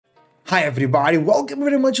Hi everybody, welcome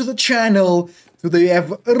very much to the channel. Today we have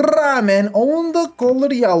Ramen on the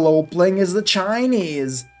color yellow playing as the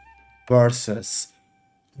Chinese versus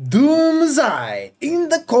Doomzi in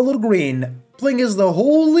the color green playing as the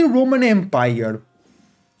Holy Roman Empire.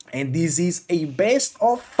 And this is a best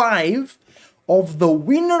of 5 of the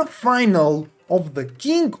winner final of the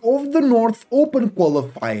King of the North Open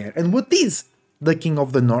Qualifier. And what is the King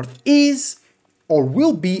of the North is or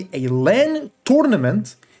will be a LAN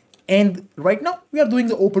tournament. And right now we are doing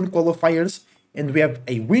the open qualifiers and we have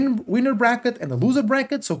a winner bracket and a loser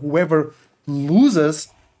bracket. So whoever loses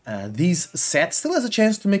these sets still has a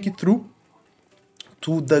chance to make it through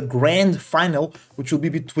to the grand final, which will be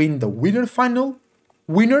between the winner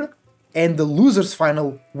and the loser's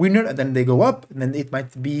final winner. And then they go up and then it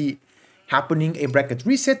might be happening a bracket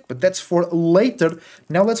reset, but that's for later.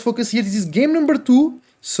 Now let's focus here. This is game number 2.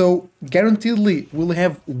 So guaranteedly we'll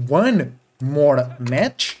have one more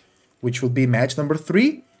match, which will be match number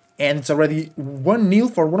 3, and it's already 1-0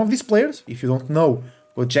 for one of these players. If you don't know,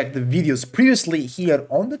 go check the videos previously here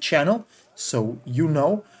on the channel, so you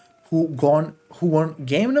know who won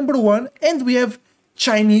game number 1. And we have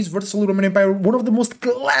Chinese versus Holy Roman Empire, one of the most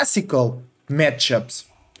classical matchups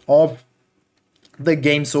of the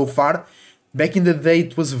game so far. Back in the day,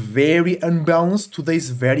 it was very unbalanced. Today is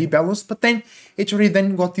very balanced, but then it already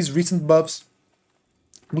then got these recent buffs,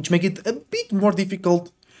 which make it a bit more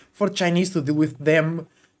difficult for Chinese to deal with them.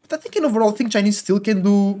 But I think in overall, I think Chinese still can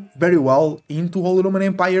do very well into Holy Roman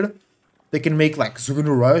Empire. They can make like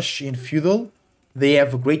Zugunu Rush in Feudal. They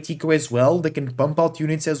have a great eco as well. They can pump out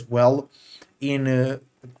units as well in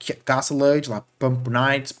Castle Age, like pump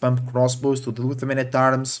knights, pump crossbows to deal with the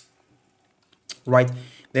men-at-arms. Right?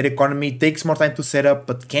 Their economy takes more time to set up,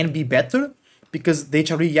 but can be better. Because the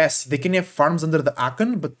HRE, yes, they can have farms under the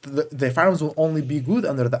Aachen, but the farms will only be good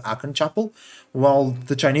under the Aachen Chapel, while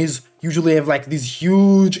the Chinese usually have like this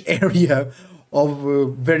huge area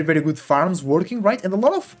of very, very good farms working, right? And a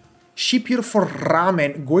lot of sheep here for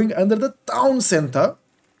Ramen going under the town center.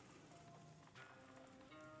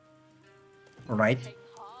 Right?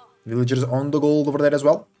 Villagers on the gold over there as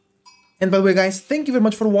well. And by the way, guys, thank you very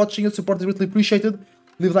much for watching. Your support is greatly appreciated.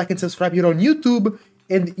 Leave a like and subscribe here on YouTube.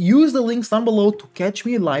 And use the links down below to catch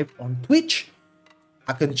me live on Twitch.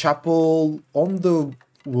 Aachen Chapel on the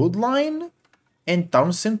wood line and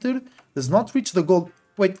town center does not reach the gold.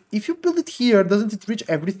 Wait, if you build it here, doesn't it reach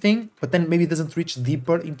everything? But then maybe it doesn't reach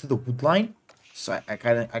deeper into the wood line. So I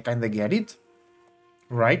kinda get it,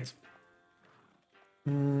 right?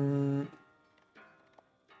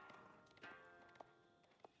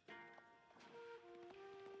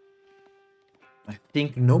 I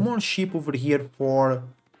think no more sheep over here for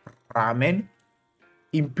Ramen.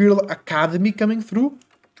 Imperial Academy coming through.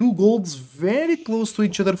 2 golds very close to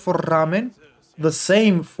each other for Ramen. The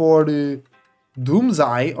same for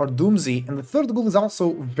Doomzi or Doomzi. And the 3rd gold is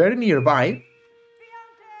also very nearby.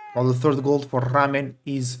 While the 3rd gold for Ramen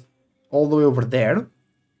is all the way over there.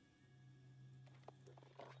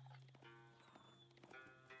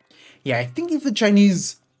 Yeah, I think if the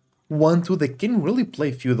Chinese want to, they can really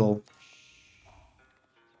play feudal.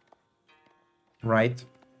 Right?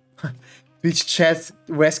 Twitch chat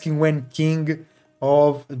asking when king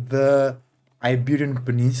of the Iberian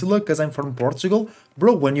Peninsula, because I'm from Portugal.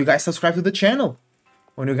 Bro, when you guys subscribe to the channel,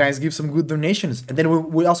 when you guys give some good donations, and then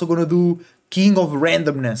we're also gonna do king of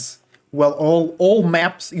randomness. Well, all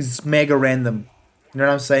maps is mega random. You know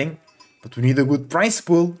what I'm saying? But we need a good price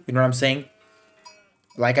pool. You know what I'm saying?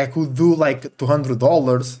 Like I could do like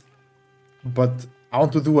 $200, but I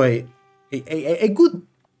want to do a good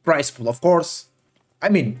price pool, of course. I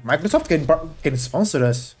mean, Microsoft can sponsor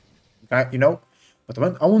us, you know, but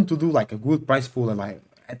I want to do like a good price pool and like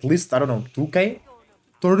at least, I don't know, 2K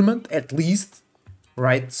tournament at least,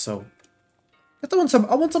 right? So, but I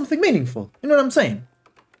want something meaningful. You know what I'm saying?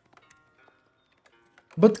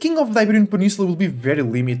 But King of the Iberian Peninsula will be very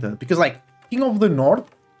limited because like King of the North,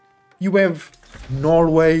 you have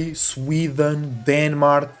Norway, Sweden,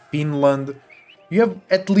 Denmark, Finland. You have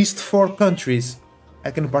at least 4 countries I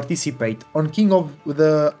can participate. On King of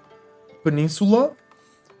the Peninsula,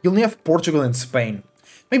 you only have Portugal and Spain.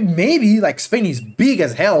 Maybe like Spain is big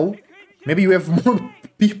as hell. Maybe you have more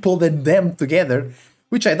people than them together,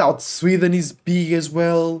 which I doubt. Sweden is big as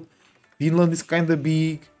well. Finland is kind of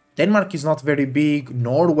big. Denmark is not very big.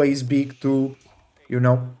 Norway is big too, you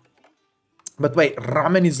know. But wait,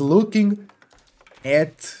 Ramen is looking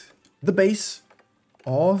at the base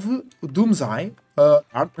of Doomzi.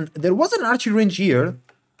 There was an archery range here.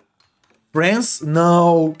 France?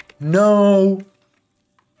 No.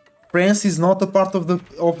 France is not a part of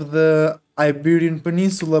the Iberian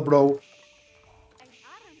Peninsula, bro.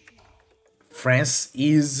 France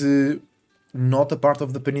is not a part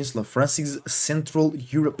of the peninsula. France is Central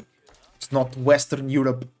Europe. It's not Western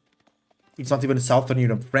Europe. It's not even Southern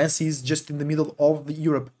Europe. France is just in the middle of the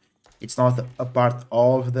Europe. It's not a part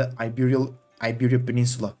of the Iberian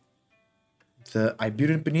Peninsula. The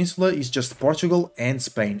Iberian Peninsula is just Portugal and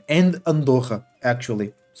Spain. And Andorra,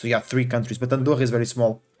 actually. So yeah, 3 countries. But Andorra is very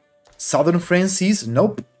small. Southern France is...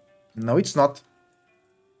 Nope. No, it's not.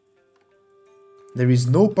 There is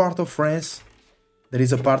no part of France that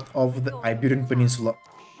is a part of the Iberian Peninsula.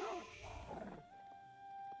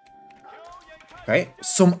 Okay,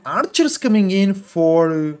 some archers coming in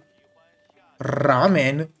for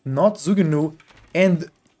Ramen, not Zugunu. And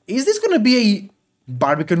is this gonna be a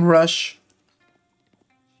Barbican rush?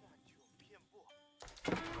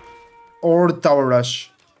 Or Tower rush?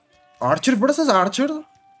 Archer versus Archer?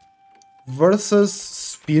 Versus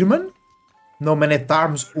Spearman? No, Man at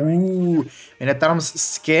Arms. Ooh, Man at Arms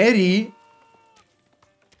scary.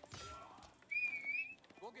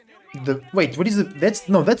 Wait, what is the...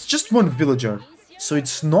 That's just one villager. So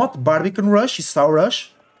it's not Barbican rush, it's Tower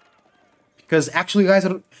rush. Because actually, guys,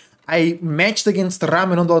 I matched against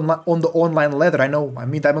Ramen on the online ladder. I know, I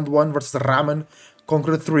mean Diamond 1 versus Ramen,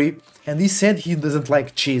 Conqueror 3. And he said he doesn't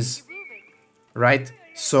like cheese. Right?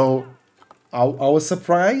 So, I was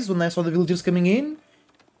surprised when I saw the villagers coming in.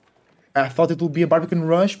 I thought it would be a Barbican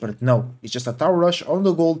rush, but no. It's just a Tower rush on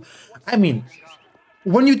the gold. I mean,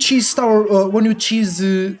 when you cheese Tower... when you cheese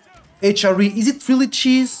HRE, is it really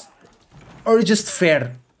cheese? Or just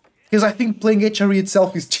fair? Because I think playing HRE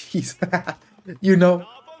itself is cheese. You know?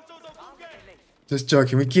 Just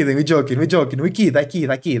joking, we're kidding, we're joking, we kid.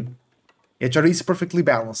 HRE is perfectly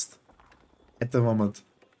balanced. At the moment.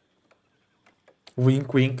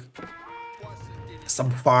 Wink, wink. Some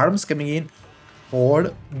farms coming in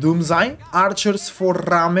for Doomzi. Archers for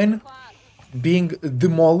Ramen being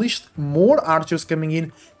demolished. More archers coming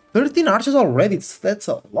in. 13 archers already. That's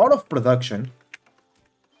a lot of production.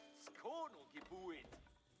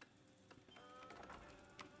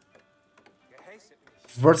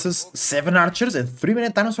 Versus 7 archers and 3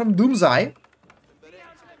 minute times from Doomzi.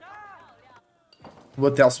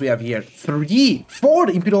 What else we have here? 4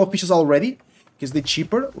 Imperial officials already. Because they're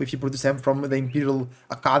cheaper if you produce them from the Imperial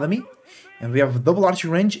Academy. And we have double archery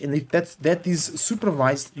range, and if that is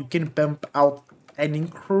supervised, you can pump out an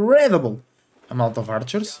incredible amount of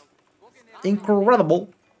archers. Incredible.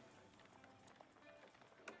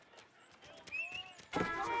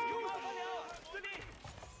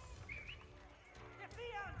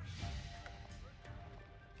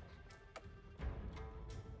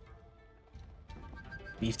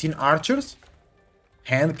 $15 archers.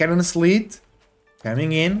 Hand cannon slit.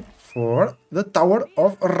 Coming in for the Tower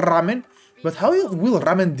of Ramen. But how will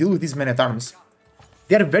Ramen deal with these men-at-arms?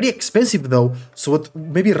 They are very expensive though, so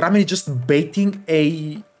maybe Ramen is just baiting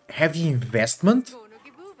a heavy investment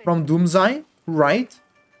from Doomzi, right?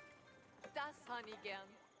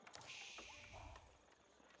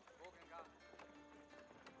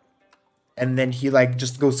 And then he like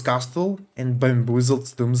just goes castle and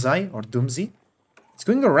bamboozles Doomzi or Doomzi. It's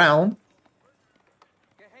going around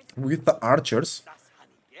with the archers.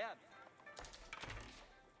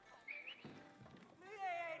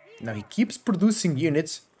 Now he keeps producing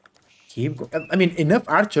units. I mean, enough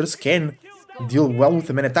archers can deal well with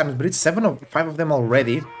the men-at-arms, but it's 5 of them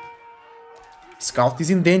already. Scout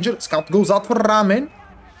is in danger. Scout goes out for Ramen.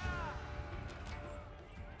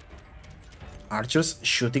 Archers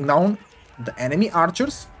shooting down the enemy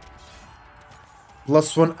archers.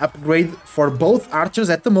 +1 upgrade for both archers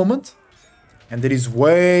at the moment. And there is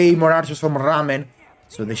way more archers from Ramen,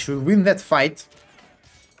 so they should win that fight.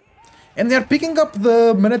 And they're picking up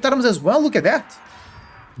the men-at-arms as well, look at that.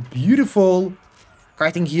 Beautiful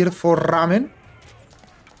kiting here for Ramen.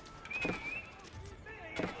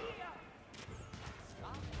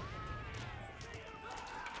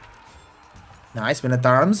 Nice,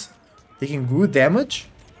 men-at-arms. Taking good damage.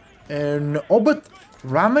 And oh, but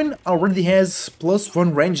Ramen already has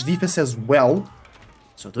 +1 range defense as well.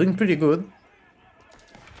 So doing pretty good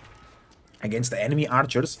against the enemy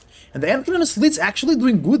archers. And the Hand Slit's actually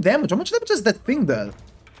doing good damage. How much damage does that thing do?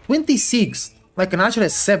 26. Like an archer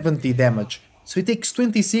has 70 damage. So he takes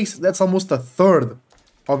 26. That's almost a third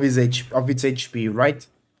of its HP, right?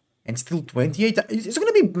 And still 28. It's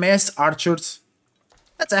gonna be mass archers.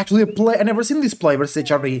 That's actually a play. I've never seen this play versus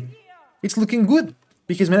HRE. It's looking good.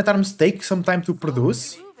 Because men-at-arms take some time to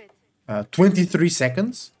produce. 23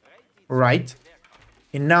 seconds. Right?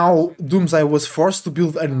 And now Doomzi was forced to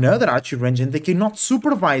build another archery range, and they cannot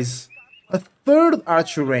supervise a third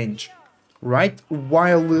archery range, right?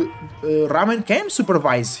 While Ramen can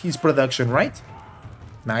supervise his production, right?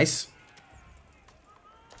 Nice.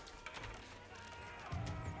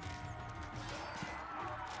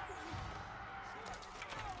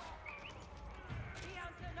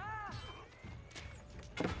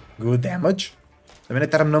 Good damage. The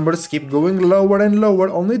Minotaur numbers keep going lower and lower.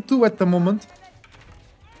 Only 2 at the moment.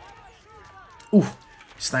 Ooh,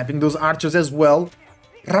 sniping those archers as well.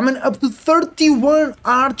 Ramen up to 31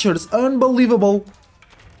 archers. Unbelievable.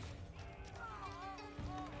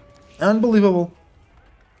 Unbelievable.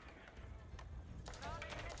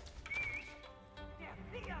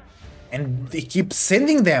 And they keep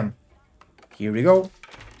sending them. Here we go.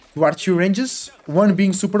 2 archery ranges. One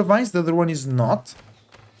being supervised, the other one is not.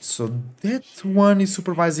 So that one is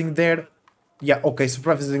supervising there. Yeah, okay,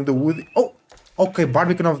 supervising the wood. Oh, okay,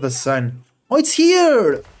 Barbican of the Sun. Oh, it's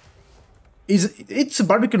here! It's a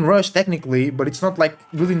Barbican Rush, technically, but it's not, like,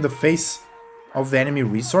 really in the face of the enemy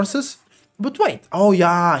resources. But wait, oh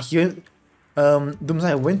yeah, here...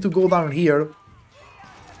 Doomzi went to go down here,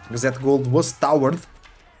 because that gold was towered.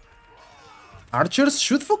 Archers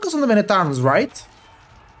should focus on the men-at-arms, right?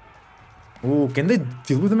 Oh, can they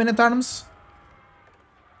deal with the men-at-arms?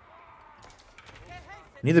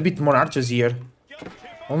 Need a bit more archers here.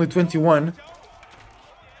 Only 21.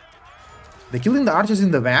 They're killing the archers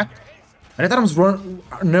in the back. Men-at-arms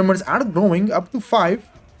numbers are growing up to 5.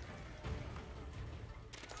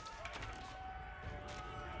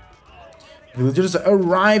 Villagers are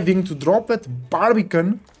arriving to drop that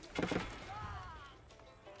Barbican.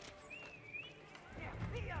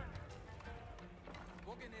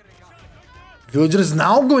 Villagers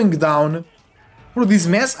now going down. Bro, this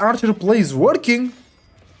mass archer play is working.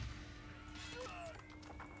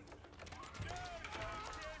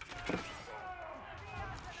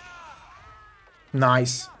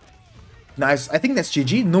 Nice. Nice. I think that's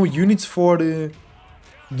GG. No units for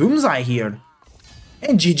Doomzi here.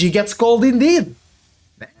 And GG gets called indeed.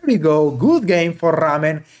 There we go. Good game for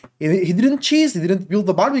Ramen. He didn't cheese. He didn't build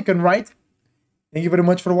the Barbican, right? Thank you very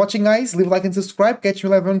much for watching, guys. Leave a like and subscribe. Catch you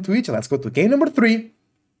live on Twitch. Let's go to game number 3.